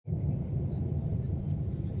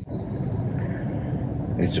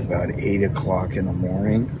It's about 8 o'clock in the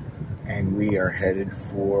morning, and we are headed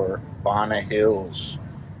for Bana Hills.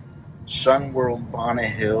 Sun World Bana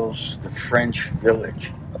Hills, the French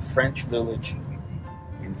village. A French village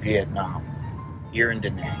in Vietnam, here in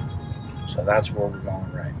Da Nang. So that's where we're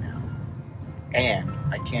going right now. And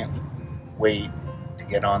I can't wait to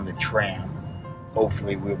get on the tram.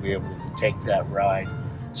 Hopefully we'll be able to take that ride.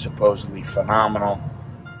 It's supposedly phenomenal.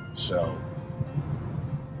 So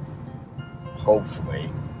hopefully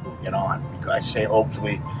we'll get on. Because I say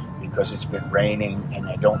hopefully because it's been raining and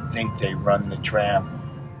I don't think they run the tram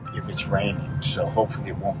if it's raining. So hopefully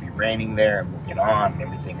it won't be raining there and we'll get on and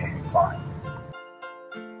everything will be fine.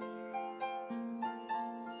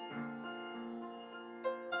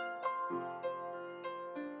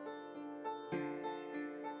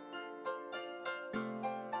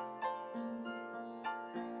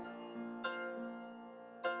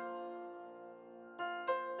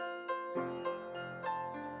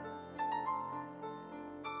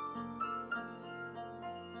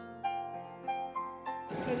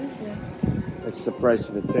 It's the price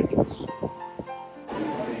of the tickets.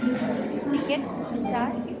 Ticket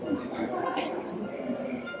inside.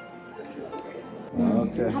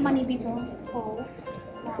 Okay. How many people? 4.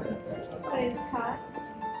 Credit card.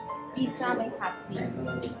 Visa by card free.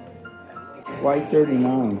 Why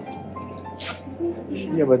 39?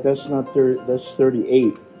 Yeah, but that's not 30. That's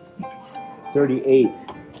 38. 38.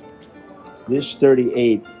 This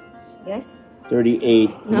 38. Yes.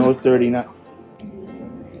 38. No 39.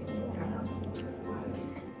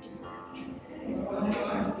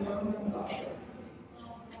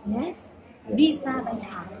 Yes. Visa by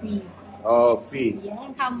card free. Oh, fee.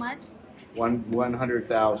 Yes. How much?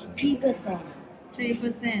 100,000. 3%.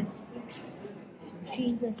 3%.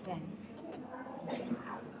 3%.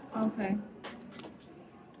 Okay.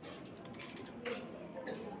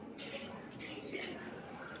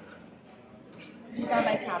 Visa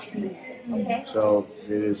by card free. Okay. So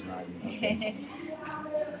it is 90.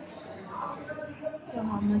 So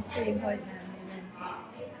how much? 3.9.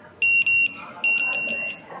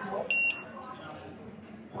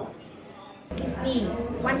 Excuse me.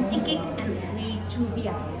 1 ticket and free 2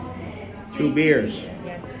 beer. 2 beers.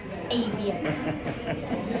 8 beer.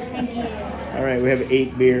 Thank you. All right, we have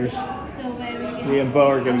 8 beers. So where we get? Me and Bo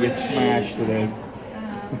are gonna get smashed today.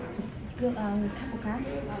 Couple card.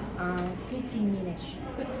 15 minutes.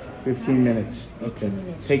 15 minutes. Okay. 15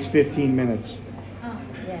 minutes. Takes 15 minutes. Oh.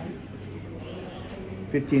 Yes.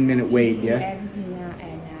 15-minute wait, yeah? Everything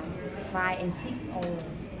and 5 and 6 hours.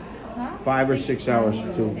 Huh? 5 or 6 hours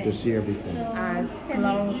to see everything. So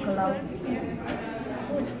Close.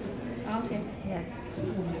 Food. Okay. Yes.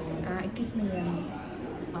 It gives me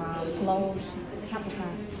close. Couple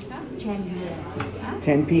card. 10 beer.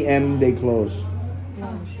 10 p.m. they close.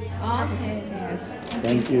 Okay. Yes.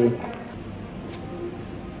 Thank you.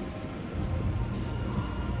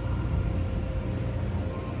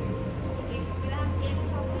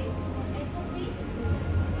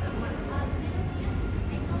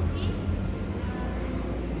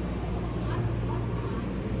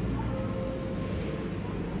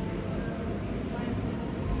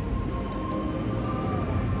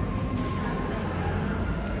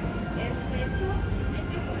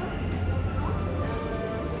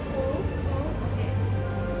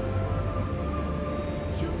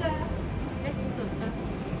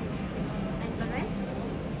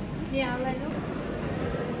 Yeah, like look.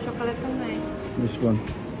 Chocolate ข้างใน This one.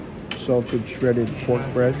 Salted shredded pork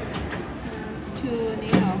bread. ชื่อ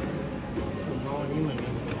นี้เหรอ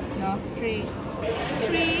เนาะ three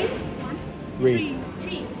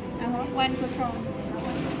แล้วก็ one ก็พร้อม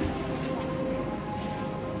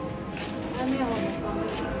แล้วไม่เอา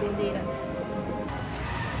ดีๆเลย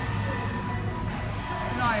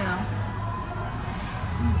อร่อยเหรอ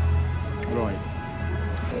Right.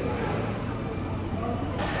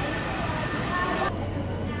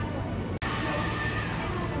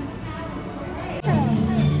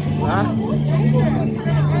 Huh?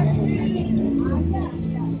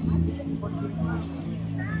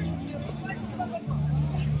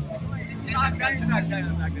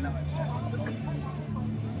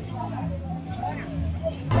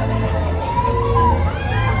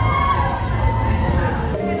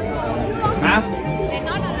 Huh?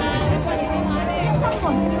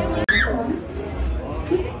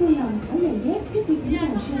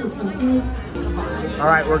 All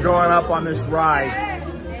right, we're going up on this ride.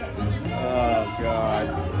 Oh, God.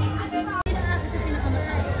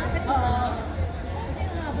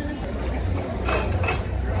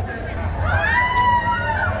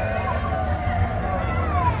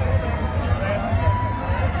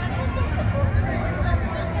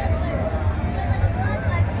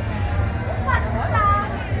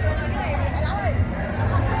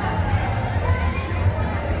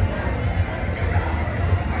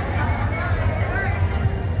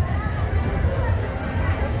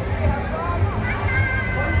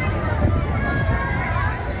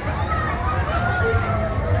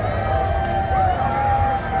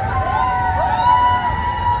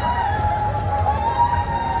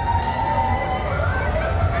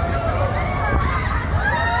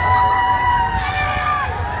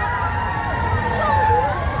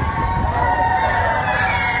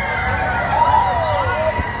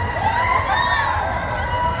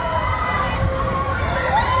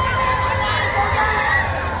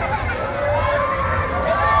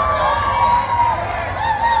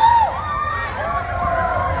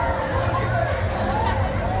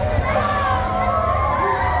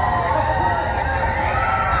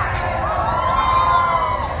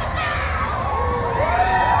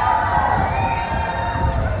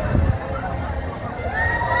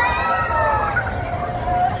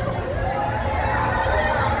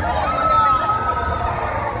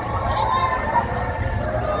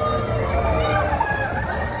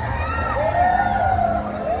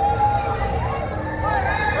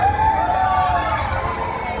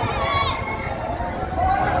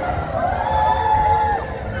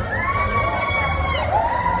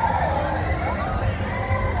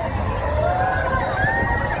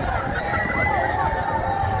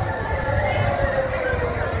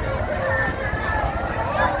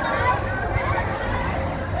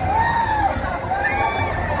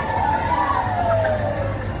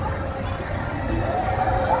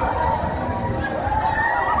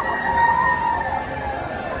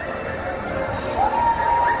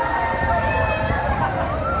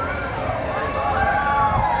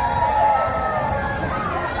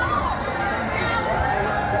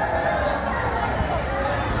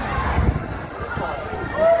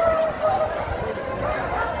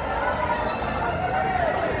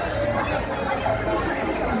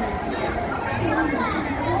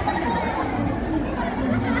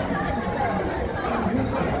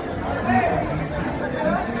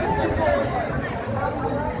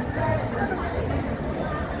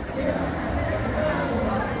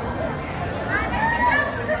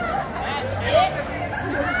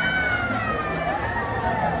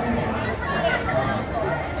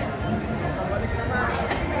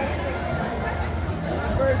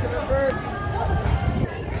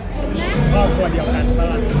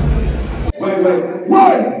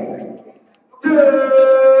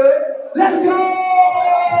 Let's go!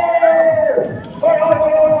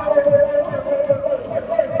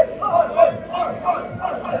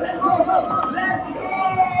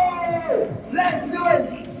 Let's do it!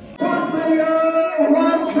 1 million,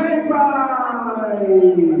 1 train ride!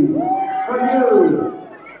 For you!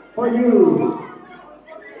 For you!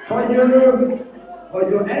 For you! For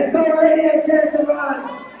you! And so, ladies and gentlemen!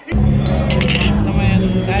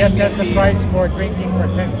 Yes, that's the price for drinking for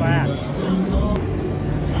 10 class.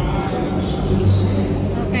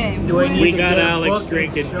 Okay. We got Alex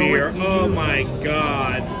drinking beer. Oh my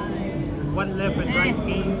God. One left and right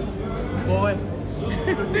beans, boy.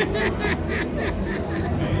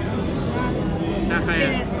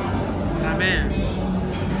 Amen.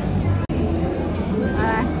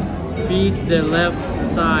 Feed the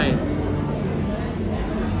left side.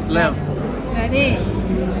 Left. Ready?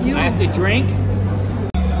 You. I have to drink?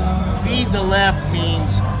 Feed the left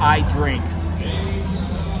means I drink.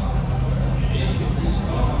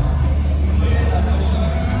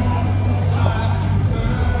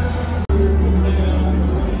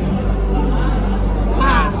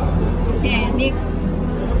 Okay, Nick.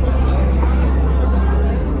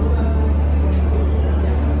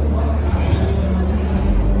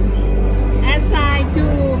 Outside to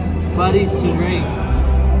Buddies to drink.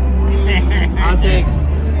 I'll take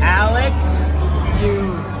Alex?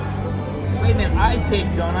 you. Wait a minute, I pick,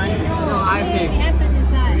 don't I? No, I we pick have to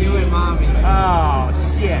decide. you and mommy. Oh,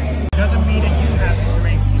 shit. Doesn't mean that you have to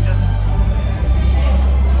drink. It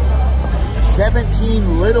doesn't.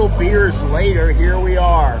 17 little beers later, here we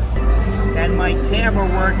are. And my camera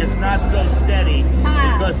work is not so steady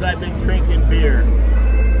because I've been drinking beer.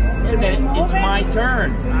 Wait a minute, it's my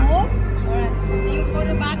turn. Move. Alright. You go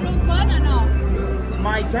to bathroom first or no? It's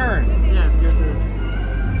my turn. Yeah, your turn.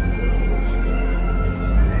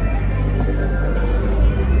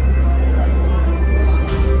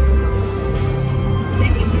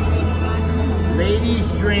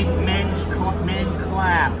 Ladies drink, men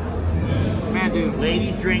clap. Man, dude.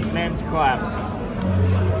 Ladies drink, men's clap.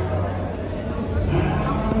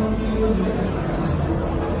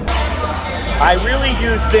 I really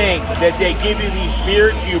do think that they give you these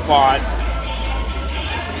beer coupons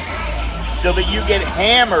so that you get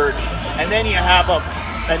hammered and then you have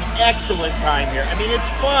an excellent time here. I mean,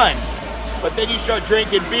 it's fun, but then you start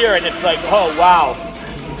drinking beer and it's like, oh, wow,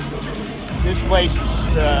 this place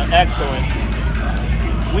is excellent.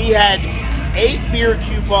 We had 8 beer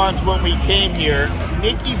coupons when we came here.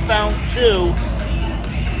 Nikki found 2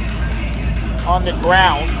 on the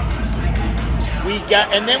ground.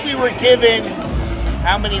 And then we were given,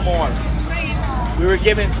 how many more? 3 more. We were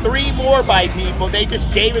given 3 more by people. They just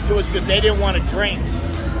gave it to us because they didn't want to drink.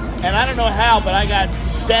 And I don't know how, but I got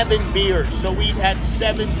 7 beers. So we've had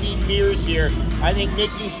 17 beers here. I think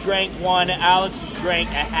Nikki's drank 1, Alex has drank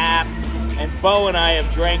a half, and Bo and I have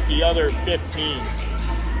drank the other 15.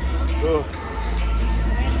 Ugh.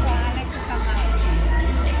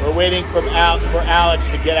 We're waiting for Alex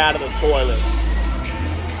to get out of the toilet.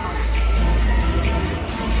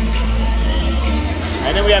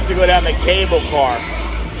 And then we have to go down the cable car.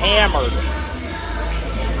 Hammered.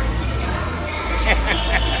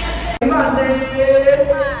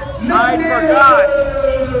 I forgot.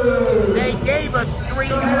 They gave us 3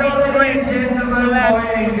 free drinks, so that's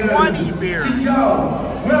 20 beers. And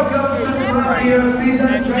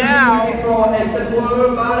now, we've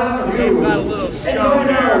got a little show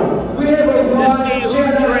there to see who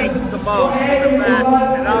drinks the most and the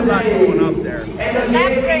fastest, and I'm not going up there.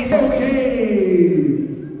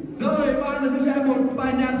 Rồi, bạn sẽ chơi một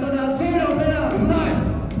bài nhạc thật là sôi động thế nào? Rồi,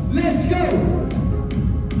 let's go!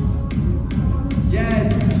 Yes.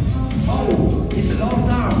 Oh, it's a long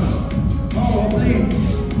time. Oh, please.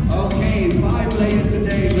 Okay, 5 players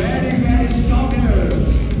today. Very, very stronger.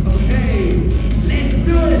 Okay, let's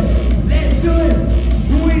do it. Let's do it.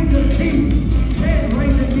 Who is the king? Can't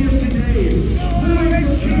raise the beer today. Who is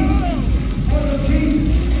the king? For the king,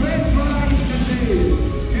 French fries today.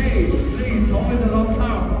 Okay.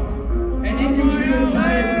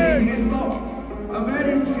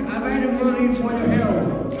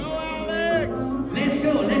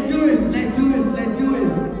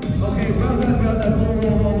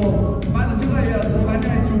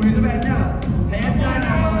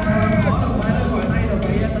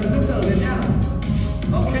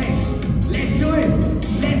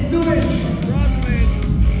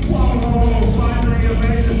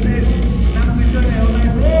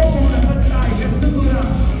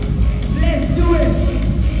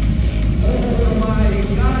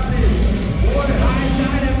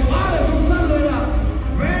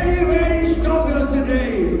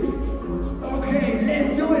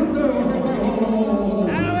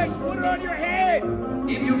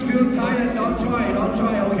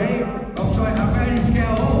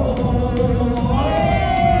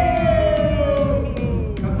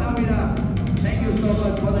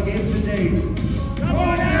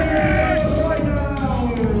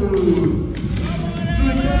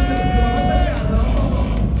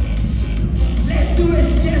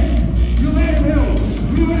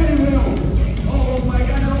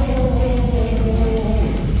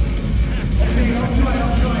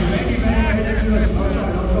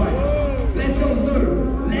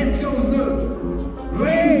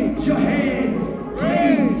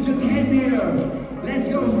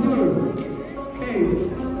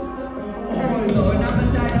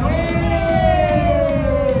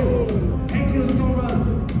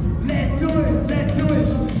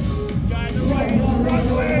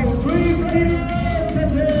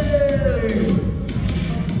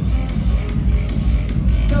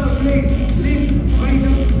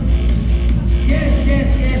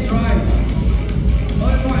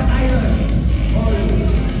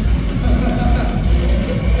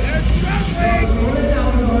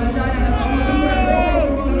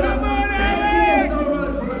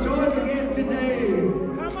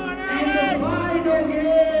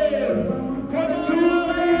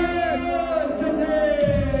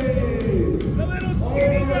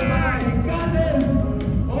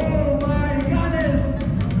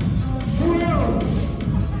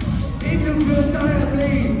 do feel tired,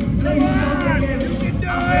 please. Please don't get him. You can do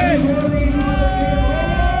I'm it! holding on to him.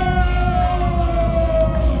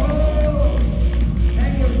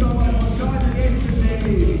 Thank you so much for joining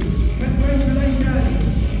yesterday.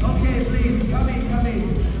 Congratulations. Okay, please, come in.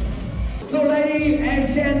 So, ladies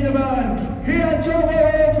and gentlemen, here Joe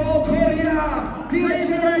from Korea,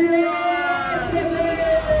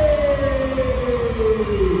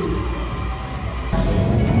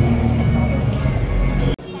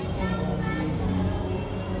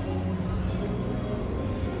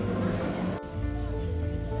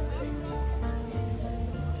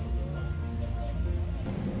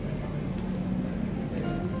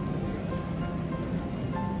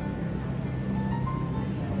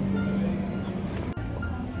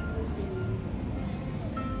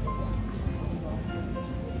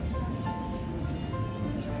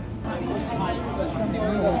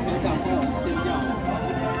 the champion today.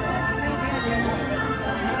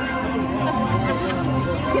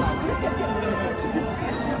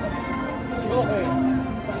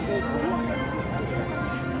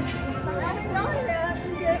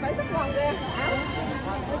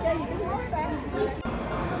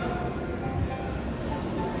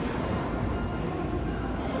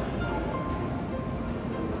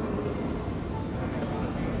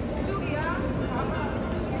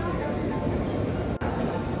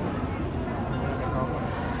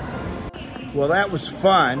 Well, that was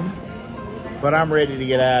fun, but I'm ready to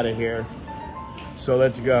get out of here. So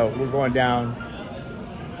let's go. We're going down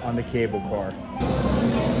on the cable car.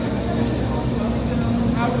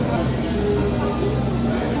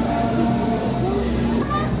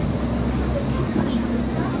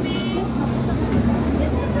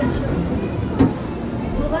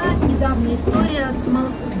 Недавняя история с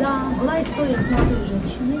была история с молодой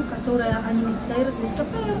женщиной, которая они стоят в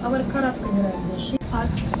лесопарке, а варкаратка не разрешит.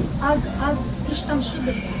 Ты ж там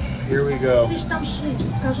шиба. Here we go. Ты ж там шиба.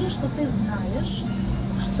 Скажи, что ты знаешь,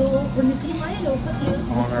 что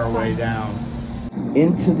On our way down.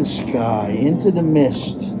 Into the sky, into the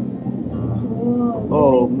mist.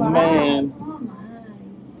 Oh man.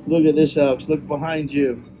 Look at this, Alex. Look behind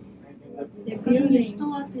you.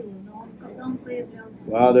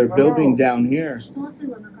 Wow, they're building down here.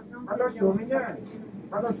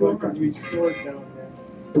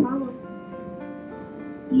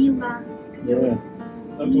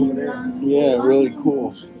 Yeah, really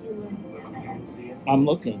cool. I'm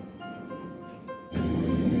looking.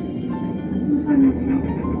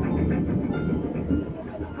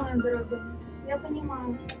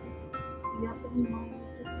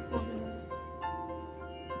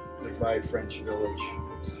 Goodbye, French Village.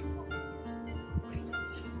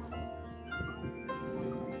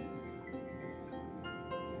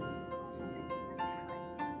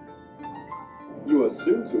 You are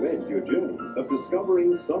soon to end your journey of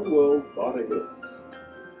discovering Sun World Bana Hills.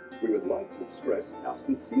 We would like to express our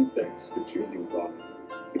sincere thanks for choosing Bana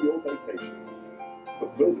Hills for your vacation. For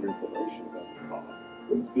further information about the park,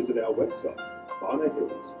 please visit our website,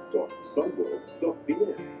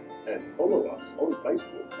 banahills.sunworld.vn, and follow us on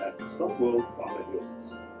Facebook at Sunworld Bana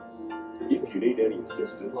Hills. If you need any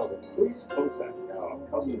assistance, please contact our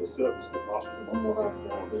customer service department on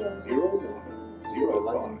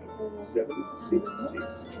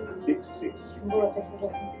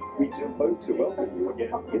 0905-766-666. We do hope to welcome you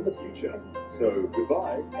again in the future. So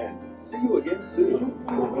goodbye and see you again soon.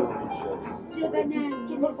 Bana trên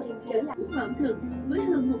một điểm trở lại ẩm thực với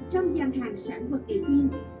hơn 100 gian hàng sản vật địa phương,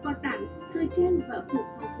 quà tặng, thời trang và ẩm thực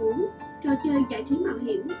phong phú, trò chơi giải trí mạo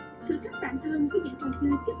hiểm, thử thách bản thân với những trò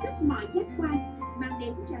chơi kích thích mọi giác quan, mang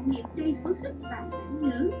đến trải nghiệm đầy phấn khích và đáng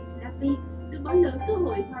nhớ. Đặc biệt, đừng bỏ lỡ cơ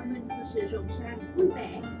hội hòa mình vào sự rộn ràng, vui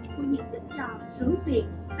vẻ của những tích trò rối Việt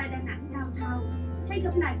tại Đà Nẵng Downtown. Hãy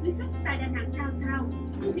gặp lại quý khách tại Đà Nẵng Downtown,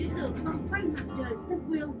 những biểu tượng vòng quay mặt trời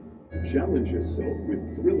Sunwheel. Challenge yourself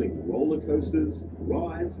with thrilling roller coasters,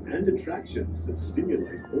 rides, and attractions that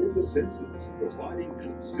stimulate all the senses, providing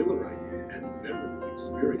an exhilarating and memorable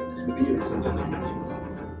experience for the intellect.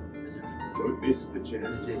 Don't miss the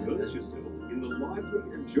chance to immerse yourself in the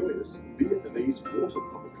lively and joyous Vietnamese water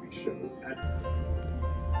puppetry show at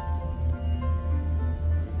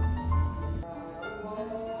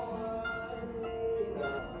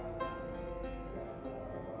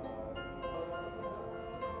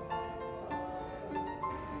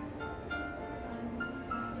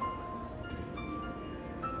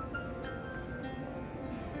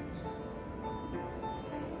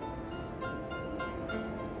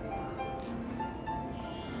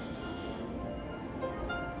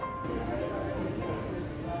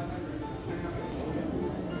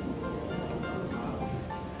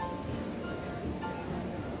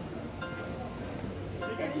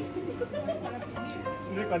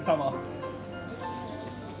Ini kan sama.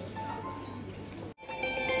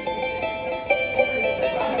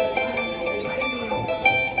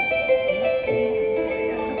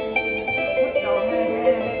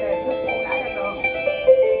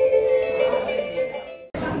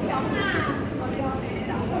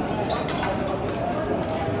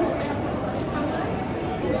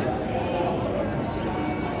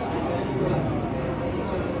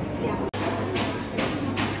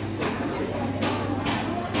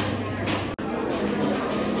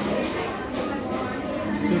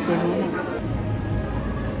 Tôi muốn